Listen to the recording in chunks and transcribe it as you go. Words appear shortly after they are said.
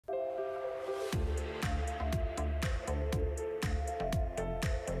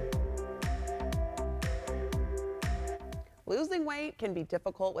Losing weight can be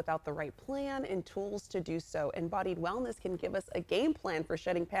difficult without the right plan and tools to do so. Embodied Wellness can give us a game plan for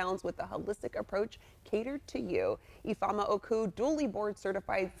shedding pounds with a holistic approach catered to you. Ifeoma Oku, dually board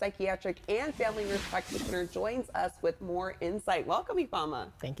certified psychiatric and family nurse practitioner, joins us with more insight. Welcome, Ifeoma.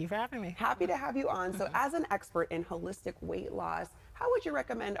 Thank you for having me. Happy to have you on. So as an expert in holistic weight loss, how would you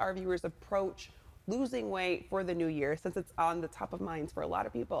recommend our viewers approach losing weight for the new year, since it's on the top of minds for a lot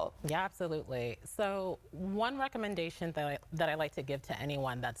of people? Yeah, absolutely. So one recommendation that I like to give to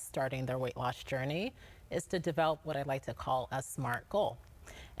anyone that's starting their weight loss journey is to develop what I like to call a SMART goal.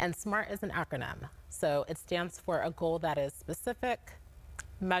 And SMART is an acronym. So it stands for a goal that is specific,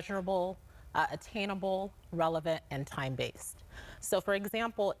 measurable, attainable, relevant, and time-based. So for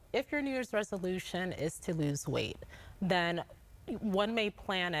example, if your New Year's resolution is to lose weight, then one may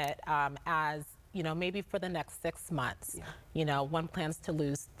plan it as, maybe for the next 6 months. One plans to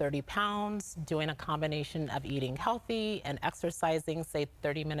lose 30 pounds, doing a combination of eating healthy and exercising, say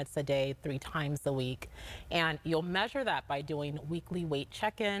 30 minutes a day, 3 times a week. And you'll measure that by doing weekly weight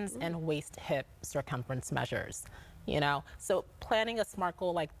check-ins and waist-hip circumference measures. So planning a SMART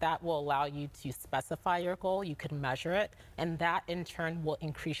goal like that will allow you to specify your goal. You can measure it, and that in turn will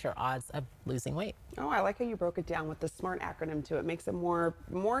increase your odds of losing weight. Oh, I like how you broke it down with the SMART acronym too. It makes it more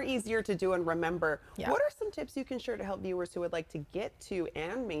easier to do and remember. Yeah. What are some tips you can share to help viewers who would like to get to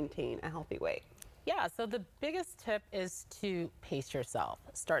and maintain a healthy weight? Yeah, so the biggest tip is to pace yourself.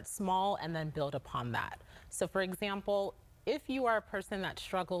 Start small and then build upon that. So for example, if you are a person that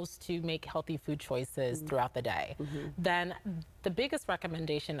struggles to make healthy food choices throughout the day, then the biggest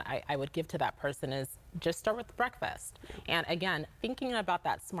recommendation I would give to that person is just start with breakfast. And again, thinking about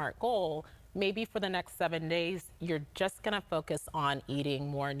that SMART goal, maybe for the next 7 days, you're just gonna focus on eating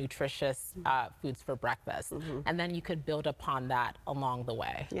more nutritious foods for breakfast. And then you could build upon that along the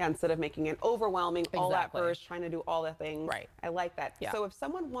way. Yeah, instead of making it overwhelming, all at first, trying to do all the things. Right. I like that. Yeah. So if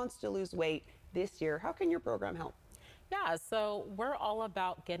someone wants to lose weight this year, how can your program help? Yeah, so we're all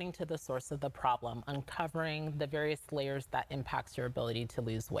about getting to the source of the problem, uncovering the various layers that impacts your ability to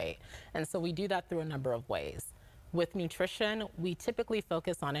lose weight. And so we do that through a number of ways. With nutrition, we typically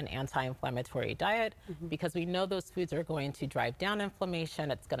focus on an anti-inflammatory diet because we know those foods are going to drive down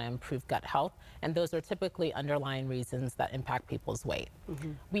inflammation, it's going to improve gut health, and those are typically underlying reasons that impact people's weight.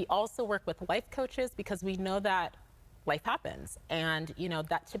 We also work with life coaches because we know that life happens, and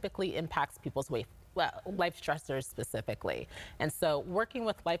that typically impacts people's weight. Well, life stressors specifically. And so working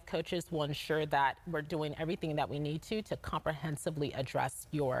with life coaches will ensure that we're doing everything that we need to comprehensively address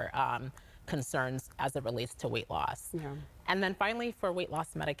your concerns as it relates to weight loss. And then finally, for weight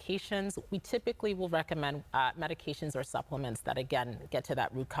loss medications, we typically will recommend medications or supplements that, again, get to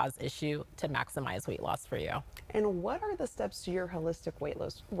that root cause issue to maximize weight loss for you. And what are the steps to your holistic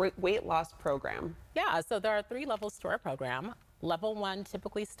weight loss program? Yeah, so there are 3 levels to our program. Level 1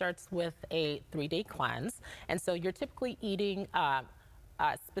 typically starts with a 3-day cleanse. And so you're typically eating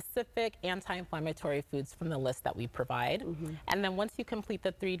specific anti-inflammatory foods from the list that we provide. And then once you complete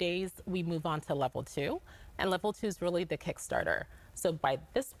the 3 days, we move on to level 2. And level 2 is really the Kickstarter. So by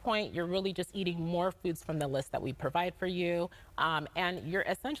this point, you're really just eating more foods from the list that we provide for you. And you're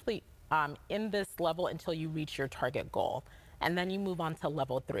essentially in this level until you reach your target goal. And then you move on to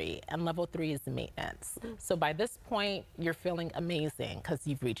level 3, and level 3 is maintenance. So by this point, you're feeling amazing because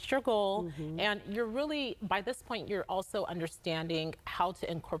you've reached your goal, and you're really, by this point, you're also understanding how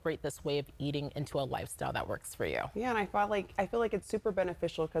to incorporate this way of eating into a lifestyle that works for you. Yeah, and I feel like it's super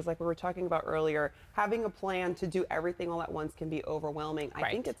beneficial because, like we were talking about earlier, having a plan to do everything all at once can be overwhelming.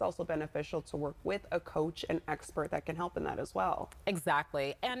 I think it's also beneficial to work with a coach, an expert that can help in that as well.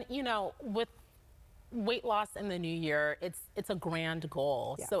 Exactly, and with weight loss in the new year, it's a grand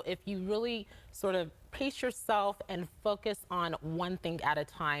goal. So if you really sort of pace yourself and focus on one thing at a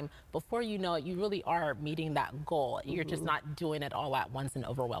time, before you know it, you really are meeting that goal. You're just not doing it all at once and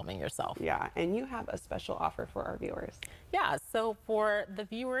overwhelming yourself. Yeah, and you have a special offer for our viewers. Yeah, so for the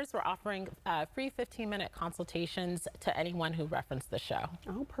viewers, we're offering free 15-minute consultations to anyone who referenced the show.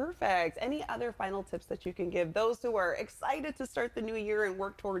 Oh, perfect. Any other final tips that you can give those who are excited to start the new year and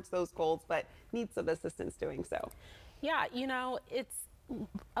work towards those goals, but need some assistance doing so? Yeah, it's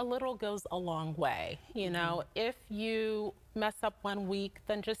a little goes a long way. If you mess up one week,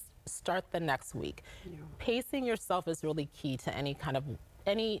 then just start the next week. Pacing yourself is really key to any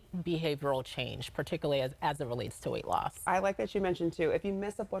behavioral change, particularly as it relates to weight loss. I like that you mentioned too, if you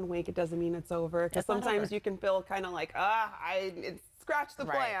mess up one week, it doesn't mean it's over. Because sometimes you can feel kind of like, it's scratch the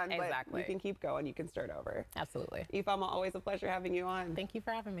plan, but you can keep going, you can start over. Absolutely. Ifeoma, always a pleasure having you on. Thank you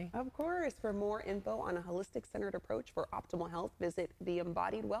for having me. Of course. For more info on a holistic centered approach for optimal health, visit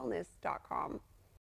theembodiedwellness.com.